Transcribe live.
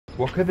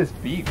What could this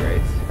be, Grace?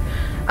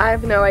 I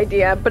have no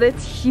idea, but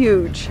it's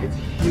huge. It's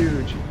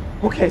huge.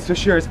 Okay, so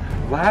Sherry's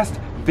last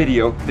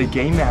video, the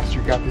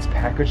GameMaster got this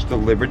package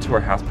delivered to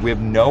our house. We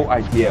have no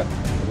idea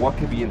what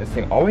could be in this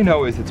thing. All we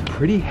know is it's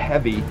pretty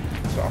heavy,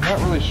 so I'm not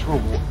really sure.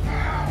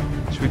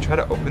 Should we try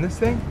to open this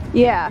thing?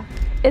 Yeah.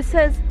 It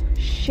says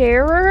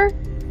sharer,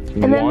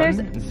 and then there's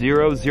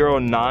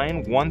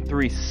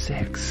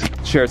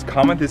 1009136. Sherry's,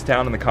 comment this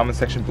down in the comment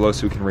section below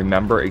so we can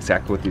remember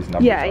exactly what these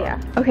numbers are.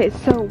 Yeah. Okay,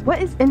 so what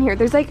is in here?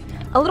 There's like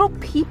a little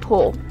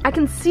peephole. I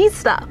can see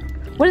stuff.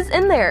 What is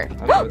in there?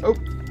 Oh,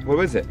 what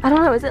is it? I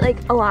don't know. Is it like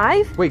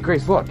alive? Wait,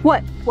 Grace, look.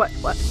 What?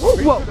 Grace, Whoa.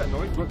 hear that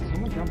noise? Look,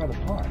 someone's down by the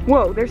pond.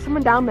 Whoa, there's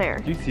someone down there.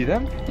 Do you see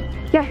them?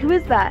 Yeah, who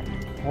is that?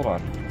 Hold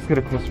on, let's get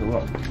a closer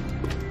look.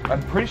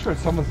 I'm pretty sure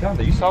someone's down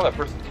there. You saw that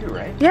person too,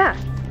 right? Yeah.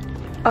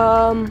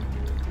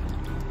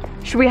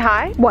 Should we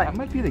hide? What? That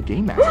might be the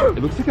GameMaster.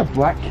 It looks like a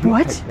black king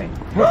type thing.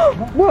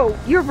 Whoa,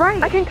 you're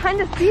right. I can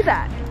kind of see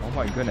that. Oh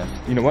my goodness.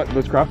 You know what?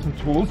 Let's grab some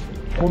tools.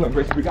 Hold on,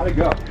 Grace, we gotta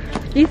go.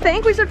 You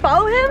think we should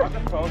follow him? Grab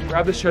the phone,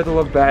 grab the Share the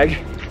Love bag.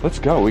 Let's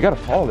go, we gotta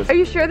follow this. Are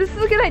you sure this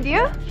is a good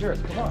idea? Sure,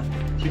 come on.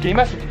 The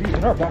GameMaster could be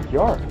in our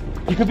backyard.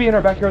 He could be in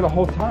our backyard the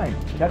whole time.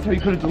 That's how he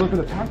could have delivered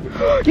the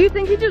package. Do you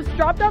think he just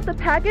dropped off the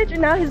package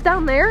and now he's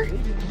down there? Baby,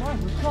 come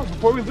on, let's go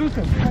before we lose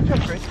him. Catch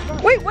up, Grace, come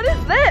on. Wait, what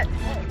is this?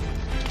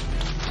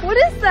 What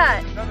is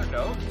that? Another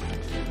note?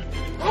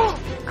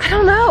 I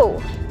don't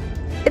know.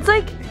 It's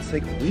like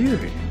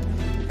weird.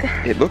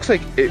 It looks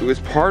like it was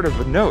part of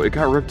a note. It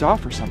got ripped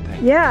off or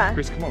something. Yeah.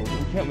 Grace, come on, we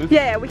can't lose him.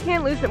 Yeah, we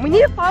can't lose him. We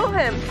need to follow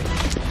him.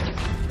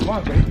 Come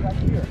on, Grace, back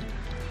here.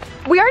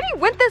 We already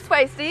went this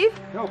way, Steve.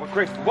 No, but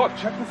Grace, look,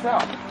 check this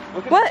out.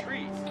 Look at What? the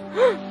trees.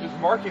 There's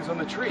markings on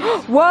the trees.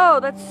 Whoa,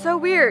 that's so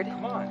weird.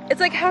 Come on. It's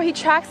like how he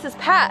tracks his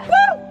path.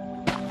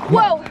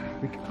 Whoa.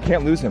 We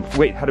can't lose him.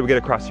 Wait, how do we get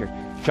across here?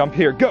 Jump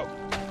here, go.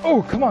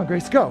 Oh, come on,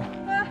 Grace, go.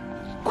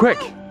 Quick.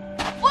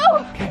 Whoa.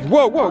 Okay,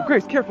 whoa,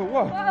 Grace, careful,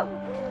 whoa. Whoa.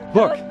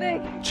 Look, That was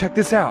big. check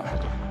this out.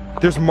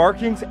 There's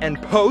markings and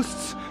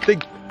posts.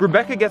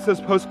 Rebecca gets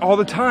those posts all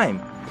the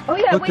time. Oh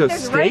yeah, Look, wait, those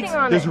there's stakes, writing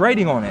on there's it.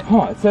 writing on it.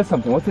 Huh, it says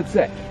something. What's it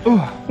say?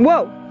 Ugh.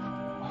 Whoa.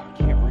 I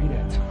can't read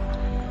it.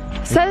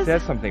 It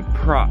says something.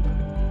 Prop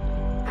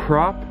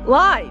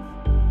Live.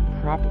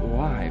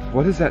 live.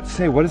 What does that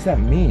say? What does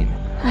that mean?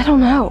 I don't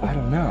know. I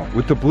don't know.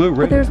 With the blue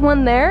ribbon. But there's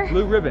one there.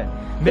 Blue ribbon.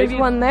 There's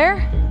one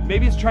there.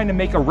 Maybe it's trying to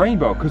make a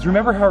rainbow. Because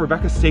remember how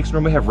Rebecca's stakes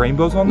normally have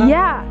rainbows on them?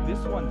 Yeah. This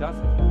one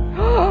doesn't.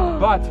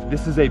 But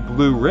this is a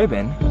blue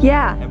ribbon.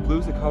 Yeah. And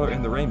blue's a color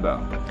in the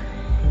rainbow.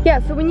 Yeah,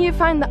 so we need to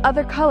find the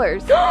other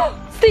colors.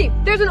 Steve,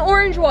 there's an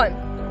orange one.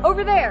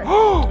 Over there.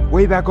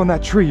 Way back on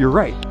that tree, you're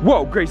right.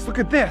 Whoa, Grace, look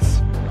at this.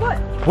 What?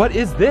 What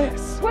is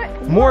this? What?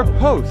 More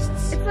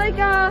posts. It's like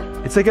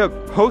It's like a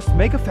post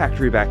mega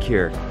factory back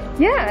here.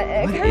 yeah,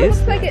 it What kind of is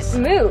looks like this? it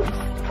moves.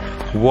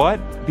 What?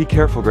 Be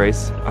careful,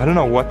 Grace. I don't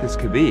know what this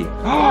could be.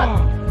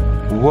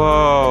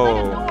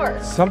 Whoa. It's like a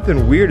door.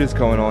 Something weird is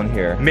going on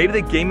here. Maybe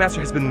the GameMaster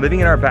has been living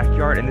in our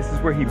backyard and this is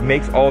where he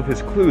makes all of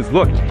his clues.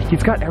 Look,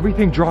 he's got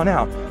everything drawn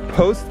out.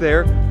 Post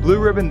there, blue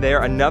ribbon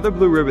there, another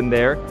blue ribbon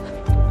there.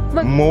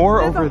 Look,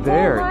 More there's over a whole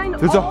there. line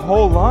There's a all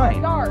whole over the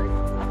line. yard.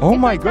 Oh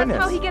It's my like goodness.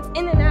 That's how he gets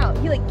in and out.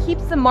 He like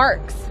keeps the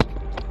marks.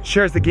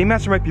 Shares, the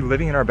GameMaster might be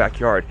living in our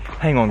backyard.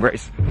 Hang on,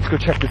 Grace. Let's go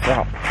check this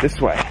out. This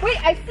way.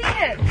 Wait, I see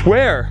him.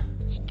 Where?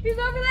 He's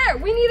over there.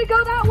 We need to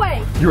go that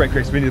way. You're right,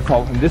 Grace. We need to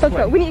follow him this Let's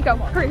way. go. We need to go.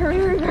 Hurry.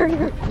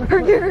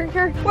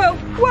 Hurry.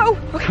 Whoa.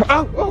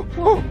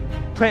 Oh.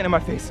 Plant in my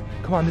face.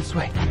 Come on, this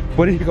way.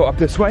 What did he go? Up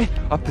this way?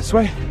 Up this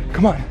way?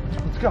 Come on.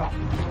 Let's go.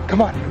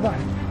 Come on.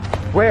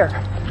 Where?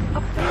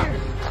 Up there.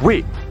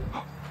 Wait.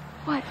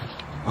 What?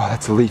 Oh,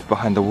 that's a leaf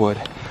behind the wood.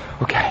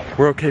 Okay,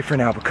 we're okay for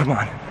now, but come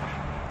on.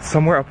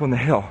 Somewhere up on the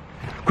hill.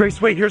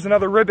 Grace, wait, here's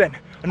another ribbon.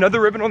 Another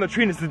ribbon on the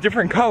tree and it's a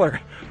different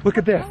color. Look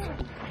at this.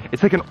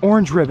 It's like an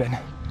orange ribbon.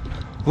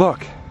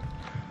 Look.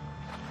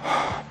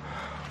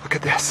 Look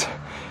at this.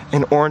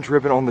 An orange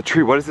ribbon on the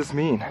tree. What does this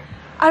mean?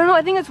 I don't know.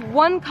 I think it's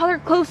one color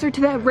closer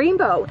to that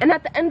rainbow. And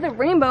at the end of the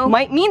rainbow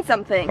might mean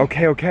something.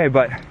 Okay,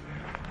 but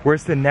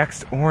where's the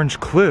next orange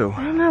clue?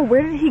 I don't know.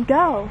 Where did he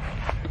go?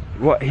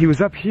 Well, he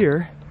was up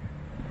here,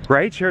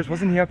 right? Shares,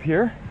 wasn't he up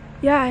here?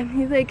 Yeah,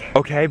 he's like...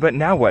 Okay, but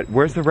now what?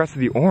 Where's the rest of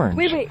the orange?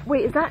 Wait.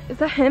 Is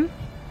that him?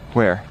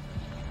 Where?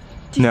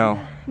 Do you No. see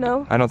that?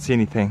 No? I don't see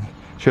anything.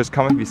 Shares,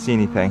 comment if you see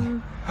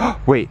anything.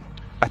 Wait,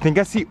 I think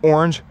I see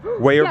orange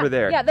way over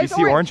there. Yeah, Do you there's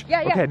see orange?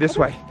 Yeah. Okay, this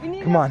way. We need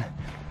to Come go. on.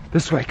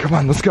 This way, come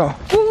on, let's go.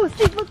 Ooh,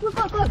 Steve, look.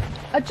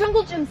 A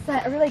jungle gym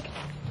set or like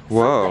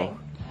Whoa, something.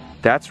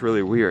 that's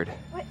really weird.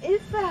 What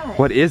is that?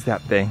 What is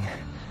that thing?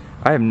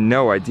 I have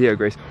no idea,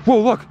 Grace. Whoa,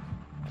 look,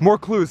 more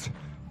clues.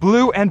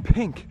 Blue and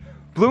pink.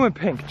 Blue and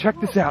pink, check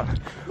this out.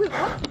 Wait,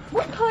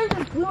 what color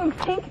does blue and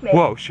pink make?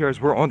 Whoa, Shares,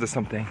 we're onto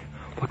something.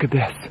 Look at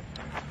this.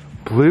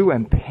 Blue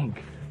and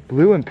pink.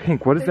 Blue and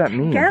pink, what does that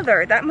mean?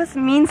 Together, that must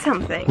mean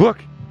something.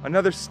 Look,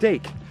 another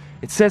stake.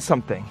 It says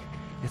something.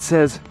 It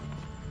says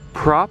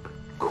prop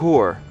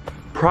core.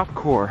 Prop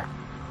core.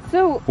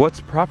 So, What's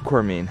prop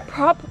core mean?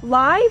 prop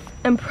live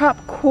and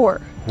prop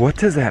core. What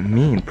does that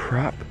mean?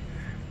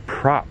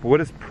 prop. What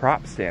does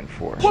prop stand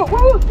for?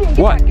 Whoa, Steven,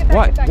 What? Get back,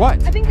 What? get back.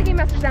 What? I think the Game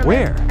Master's down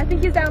Where? there. I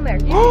think he's down there.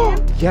 Do you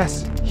see him?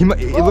 Yes.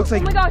 It looks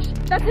like. Oh my gosh,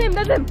 that's him.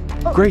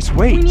 Oh, Grace,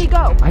 wait. we need to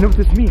go. I know what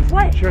this means.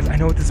 What? Sharers, I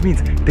know what this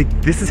means.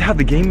 This is how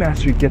the Game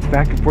Master gets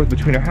back and forth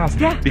between our house.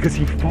 Yeah. Because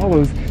he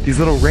follows these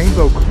little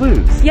rainbow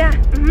clues. Yeah,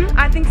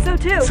 I think so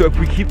too. So if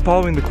we keep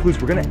following the clues,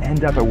 we're gonna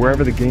end up at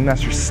wherever the Game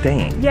Master's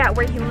staying. Yeah,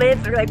 where he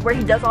lives or like where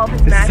he does all of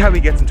his This magic. is how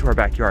he gets into our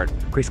backyard.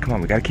 Grace, come on,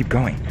 we gotta keep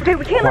going. Okay,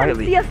 we can't let him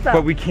see us though.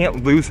 But we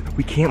can't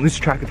lose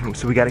track of him,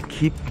 so we gotta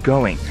keep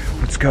going.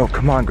 Let's go,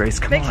 come on, Grace,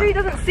 come on. Make sure he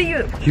doesn't see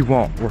you. He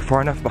won't, we're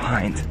far enough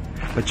behind.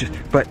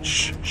 But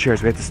shh,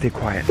 Sharers, we have to stay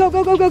quiet. Go.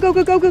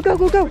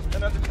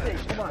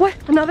 What,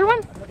 another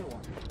one?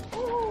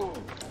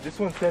 This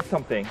one says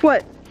something.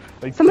 What?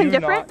 Like, Something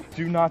different?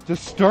 Do not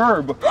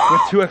disturb with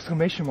 2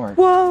 exclamation marks.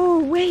 Whoa,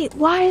 wait,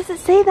 why does it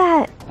say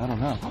that? I don't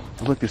know. Oh,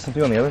 look, there's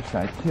something on the other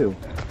side too.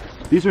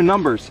 These are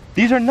numbers.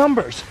 These are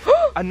numbers.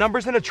 A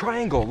number's in a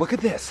triangle. Look at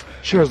this.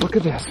 Sharers, look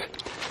at this.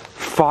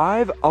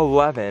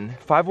 511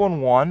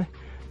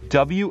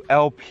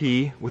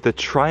 WLP with a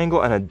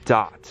triangle and a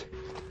dot.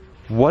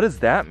 What does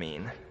that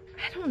mean?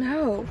 I don't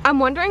know. I'm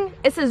wondering,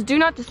 it says do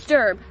not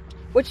disturb,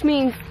 which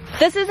means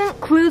this isn't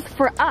clues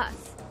for us.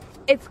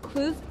 It's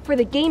clues for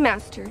the Game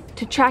Master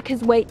to track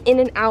his way in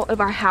and out of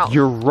our house.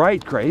 You're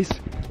right, Grace.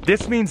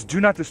 This means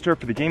do not disturb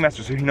for the Game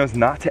Master, so he knows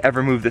not to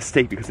ever move this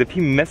stake, because if he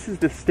misses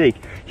this stake,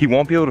 he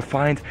won't be able to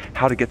find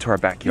how to get to our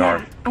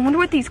backyard. Yeah, I wonder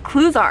what these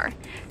clues are.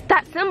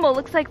 That symbol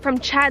looks like from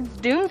Chad's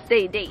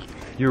doomsday date.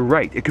 You're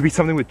right. It could be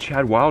something with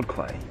Chad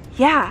Wildclay.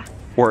 Yeah.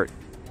 Or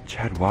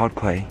Chad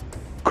Wildclay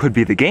could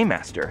be the Game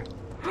Master.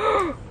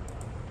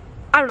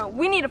 I don't know.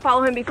 We need to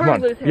follow him before we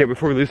lose him. Yeah,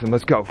 before we lose him.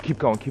 Let's go. Keep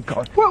going.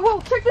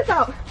 Whoa, check this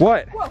out.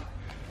 What? Whoa.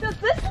 Does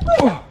this look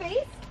like a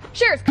face?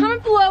 Sharers,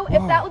 comment below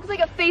if that looks like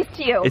a face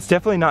to you. It's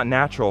definitely not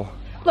natural.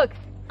 Look,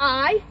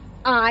 eye,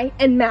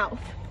 and mouth.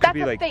 That's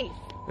be a like face.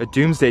 A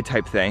doomsday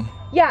type thing.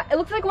 Yeah, it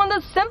looks like one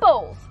of those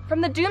symbols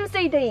from the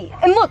doomsday date.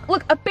 And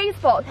look, a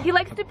baseball. He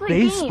likes to play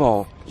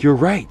Baseball. You're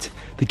right.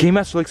 The Game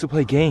Master likes to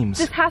play games.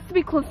 This has to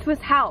be close to his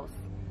house.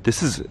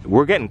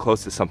 We're getting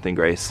close to something,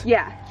 Grace.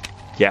 Yeah.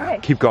 Yeah, Okay.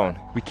 keep going.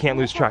 We can't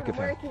lose track of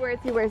him. Where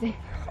is he?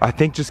 I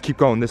think just keep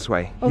going this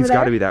way. Over He's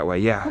got to there? be that way,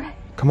 yeah. Okay.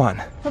 Come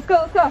on. Let's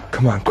go.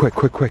 Come on, quick.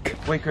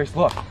 Wait, Grace,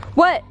 look.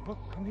 What? Look,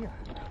 come here.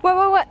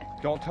 What?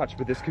 Don't touch,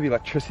 but this could be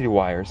electricity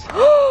wires.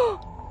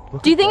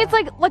 Do you think it's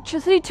like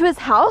electricity to his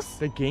house?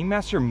 The Game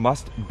Master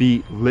must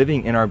be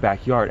living in our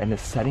backyard and is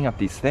setting up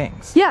these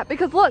things. Yeah,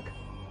 because look,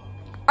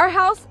 our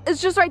house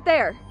is just right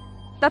there.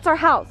 That's our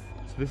house.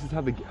 So this is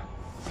how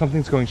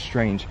something's going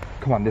strange.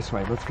 Come on, this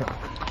way, let's go.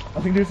 I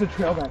think there's a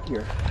trail back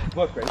here.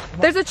 Look, Grace, come on.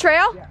 There's a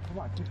trail? Yeah, come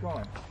on, keep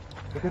going.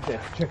 Look at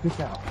this, check this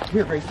out.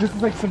 Here, Grace, this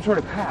is like some sort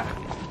of path.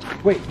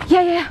 Wait.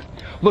 Yeah.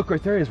 Look,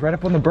 right there he is, right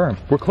up on the berm.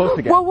 We're close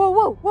again. Whoa.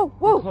 We're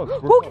close.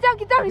 Whoa,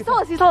 get down. He saw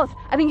us.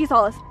 I think he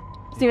saw us.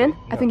 Steven,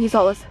 I think he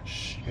saw us.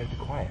 Shh, you gotta be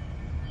quiet.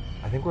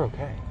 I think we're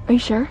okay. Are you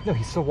sure? No,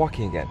 he's still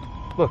walking again.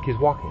 Look, he's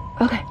walking.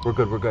 Okay. We're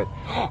good.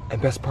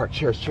 And best part,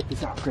 Sharers, check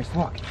this out. Grace,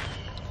 look.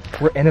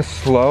 We're in a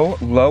slow,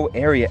 low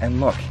area,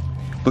 and look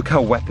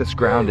how wet this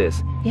ground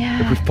is. Yeah.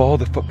 If we follow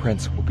the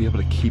footprints, we'll be able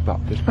to keep up.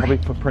 There's probably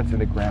footprints in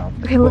the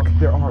ground. Okay, look.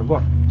 There are,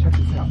 look, check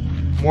this out.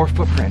 More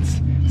footprints.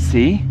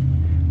 See?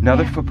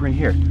 Another footprint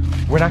here.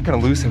 We're not gonna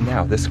lose him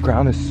now. This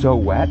ground is so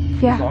wet.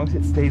 Yeah. As long as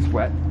it stays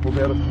wet, we'll be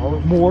able to follow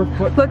more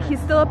footprints. Look,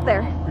 he's still up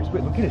there. Grace,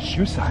 wait, look at his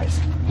shoe size.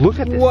 Look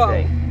at this Whoa.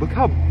 thing. Look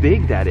how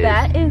big that is.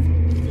 That is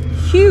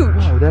huge.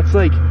 Oh, that's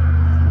like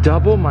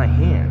double my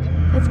hand.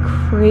 That's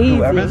crazy.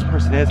 Whoever this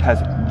person is has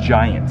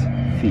giant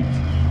feet.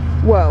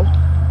 Whoa.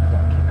 Come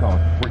on, keep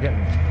going. We're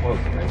getting close,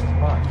 Grace.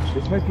 Come on.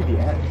 This might be the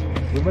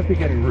end. We might be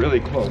getting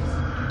really close.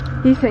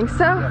 You think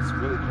so? Yes,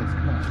 really close.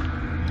 Come on.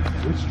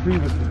 Which tree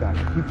was the back?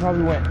 He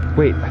probably went.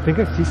 Wait, I think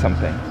I see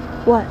something.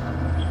 What?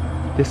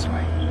 This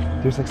way.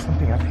 There's like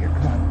something up here.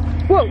 Come on.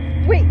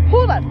 Whoa, wait,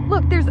 hold on.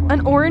 Look, there's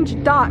an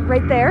orange dot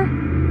right there.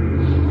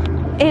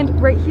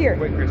 And right here.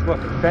 Wait, Grace, look.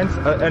 Fence,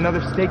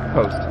 another stake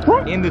post.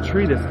 What? In the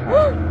tree this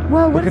time.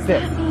 Whoa, Look what at does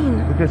this. that mean?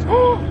 Look at this.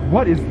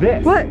 What is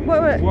this? What?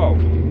 Whoa,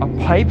 a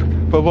pipe?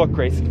 But look,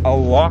 Grace, a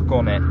lock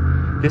on it.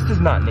 This is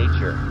not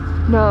nature.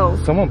 No.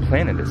 Someone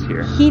planted this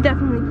here. He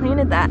definitely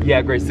planted that.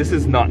 Yeah, Grace, this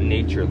is not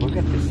nature. Look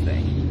at this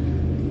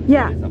thing.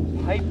 Yeah. It's a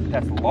pipe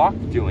that's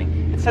locked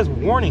doing. It says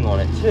warning on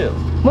it too.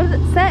 What does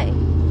it say?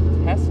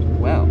 Test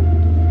well.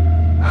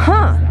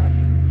 Huh.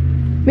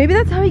 Maybe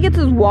that's how he gets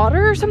his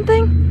water or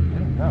something? I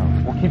don't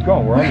know. We'll keep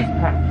going. We're on this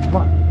path. Come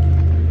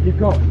on. Keep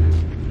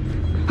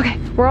going. Okay,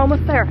 we're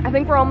almost there. I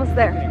think we're almost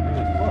there.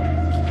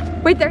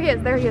 Wait, there he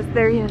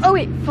is. Oh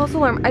wait, false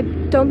alarm. I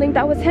don't think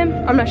that was him.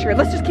 I'm not sure.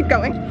 Let's just keep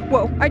going.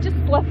 Whoa, I just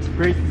slept.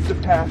 Grace, it's a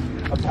path.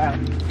 A path.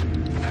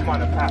 Come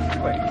on, a path.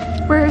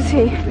 Quick. Where is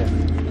he?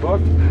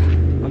 Look.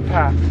 A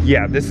path.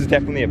 Yeah, this is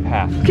definitely a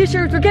path. Okay,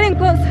 Sharers, we're getting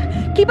close.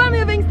 Keep on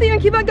moving, Steven,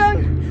 keep on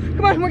going.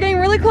 Come on, we're getting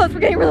really close. We're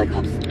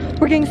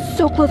getting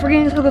so close.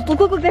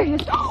 Look, there he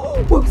is.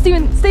 Whoa,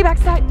 Steven, stay back.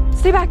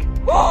 Stay back.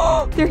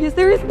 There he is.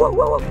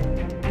 Whoa.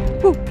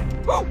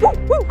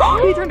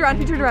 He turned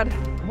around.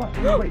 Come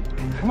on, wait.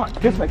 Come on,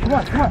 this way, come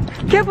on, come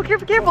on. Careful,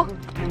 careful, careful.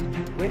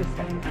 Wait a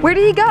second. Where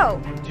did he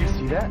go? Do you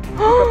see that?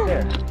 Look up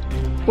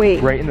there.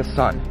 Wait. Right in the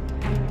sun.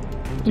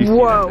 Do you see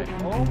Whoa. that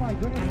thing? Oh my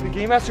goodness, the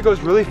Game Master goes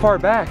really far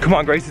back. Come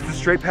on, Grace, it's a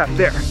straight path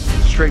there.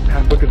 Straight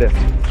path, look at this.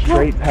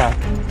 Straight path.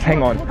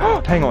 Hang on,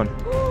 hang on.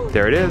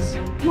 There it is.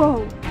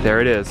 Whoa.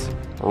 There it is.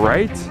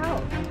 Right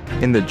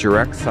in the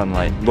direct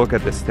sunlight. Look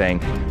at this thing.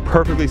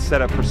 Perfectly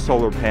set up for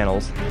solar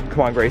panels. Come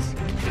on, Grace.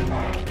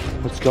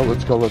 Let's go,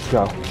 let's go, let's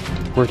go.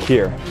 We're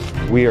here.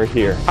 We are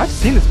here. I've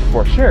seen this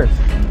before, sure.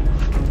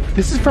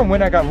 This is from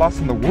when I got lost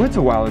in the woods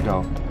a while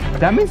ago.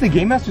 That means the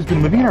Game Master's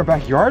been living in our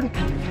backyard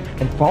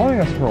and following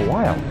us for a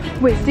while.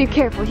 Wait, Steve,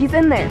 careful. He's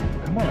in there.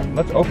 Come on,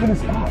 let's open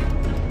this up.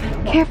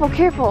 Careful,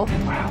 careful.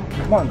 Wow,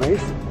 come on,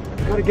 Grace.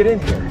 We gotta get in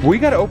here. We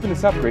gotta open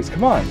this up, Grace,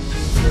 come on.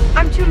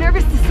 I'm too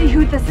nervous to see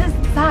who this is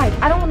inside.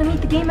 I don't want to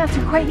meet the Game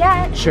Master quite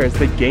yet. Sharers,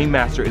 the Game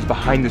Master is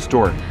behind this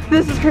door.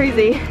 This is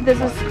crazy. This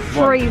is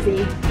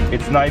crazy.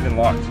 It's not even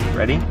locked.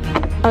 Ready?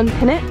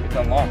 Unpin it? It's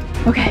unlocked.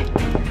 Okay.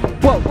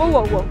 Whoa, whoa,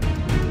 whoa, whoa.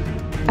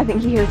 I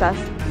think he hears us.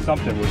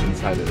 Something was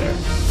inside of there.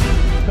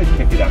 This place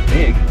can't be that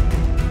big.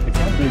 It's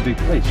not a really big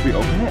place. Should we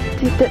open it?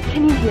 Dude,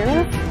 can he hear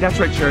us? That's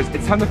right, Sharers.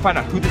 It's time to find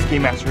out who this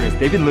Game Master is.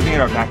 They've been living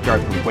in our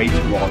backyard for way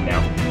too long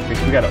now.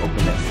 Grace, we gotta open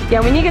this.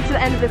 Yeah, we need to get to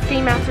the end of this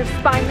Game Master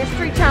Spy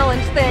Mystery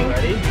Challenge thing.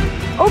 Ready?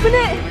 Open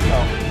it!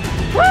 Oh.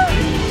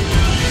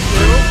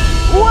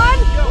 2, 1,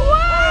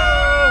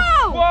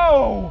 whoa!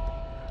 Whoa!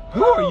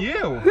 Who are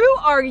you? Who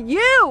are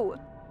you?